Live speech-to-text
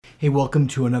Hey, welcome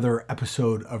to another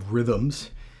episode of Rhythms.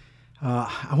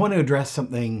 I want to address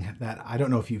something that I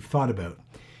don't know if you've thought about.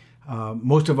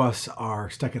 Most of us are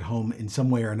stuck at home in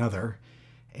some way or another,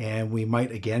 and we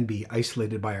might again be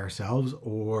isolated by ourselves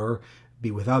or be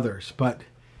with others, but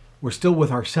we're still with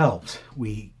ourselves.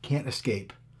 We can't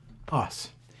escape us.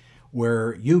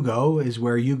 Where you go is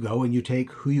where you go, and you take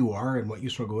who you are and what you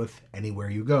struggle with anywhere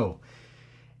you go.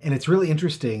 And it's really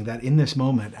interesting that in this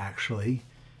moment, actually,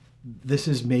 this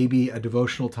is maybe a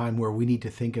devotional time where we need to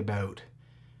think about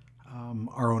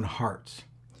our own hearts.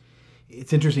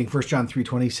 It's interesting, 1 John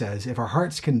 3:20 says, if our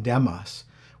hearts condemn us,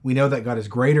 we know that God is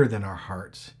greater than our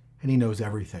hearts, and he knows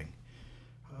everything.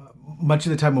 Much of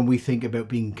the time when we think about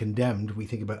being condemned, we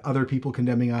think about other people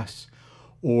condemning us,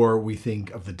 or we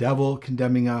think of the devil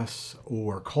condemning us,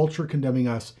 or culture condemning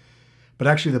us. But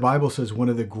actually the Bible says one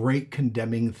of the great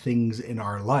condemning things in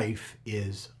our life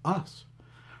is us,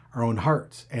 our own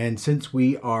hearts. And since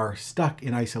we are stuck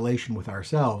in isolation with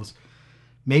ourselves,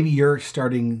 maybe you're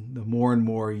starting, the more and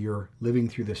more you're living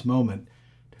through this moment,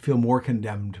 to feel more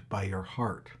condemned by your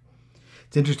heart.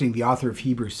 It's interesting, the author of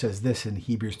Hebrews says this in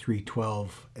Hebrews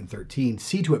 3:12 and 13,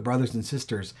 see to it, brothers and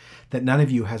sisters, that none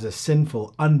of you has a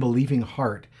sinful, unbelieving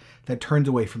heart that turns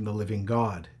away from the living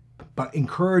God. But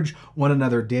encourage one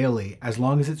another daily, as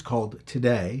long as it's called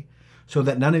today, so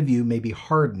that none of you may be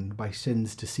hardened by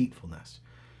sin's deceitfulness.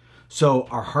 So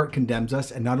our heart condemns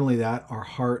us, and not only that, our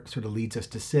heart sort of leads us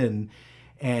to sin.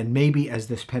 And maybe as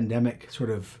this pandemic sort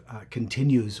of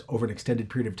continues over an extended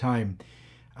period of time,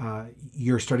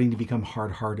 you're starting to become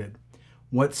hard-hearted.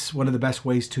 What's one of the best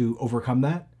ways to overcome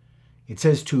that? It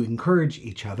says to encourage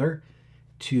each other,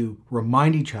 to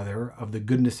remind each other of the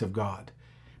goodness of God.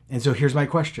 And so here's my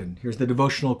question. Here's the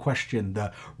devotional question,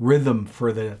 the rhythm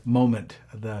for the moment,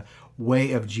 the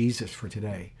way of Jesus for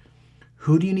today.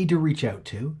 Who do you need to reach out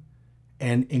to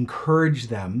and encourage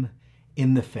them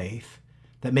in the faith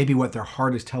that maybe what their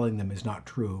heart is telling them is not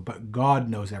true, but God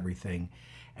knows everything,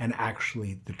 and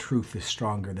actually the truth is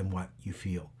stronger than what you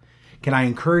feel? Can I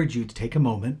encourage you to take a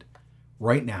moment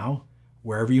right now,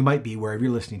 wherever you might be, wherever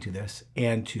you're listening to this,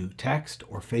 and to text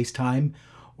or FaceTime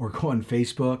or go on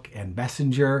Facebook and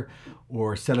Messenger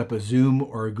or set up a Zoom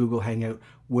or a Google Hangout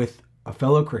with a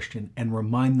fellow Christian and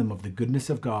remind them of the goodness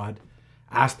of God,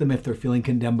 ask them if they're feeling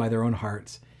condemned by their own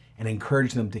hearts, and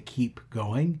encourage them to keep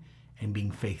going and being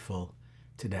faithful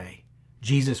today.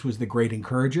 Jesus was the great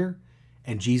encourager,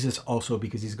 and Jesus also,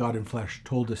 because he's God in flesh,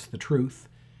 told us the truth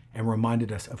and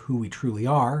reminded us of who we truly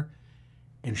are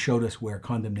and showed us where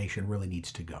condemnation really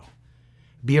needs to go.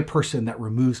 Be a person that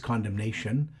removes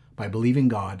condemnation by believing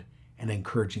God and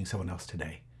encouraging someone else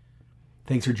today.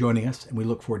 Thanks for joining us, and we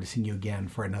look forward to seeing you again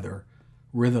for another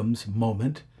Rhythms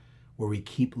moment where we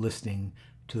keep listening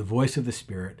to the voice of the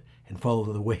Spirit and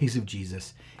follow the ways of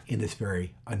Jesus in this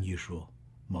very unusual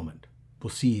moment. We'll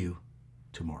see you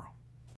tomorrow.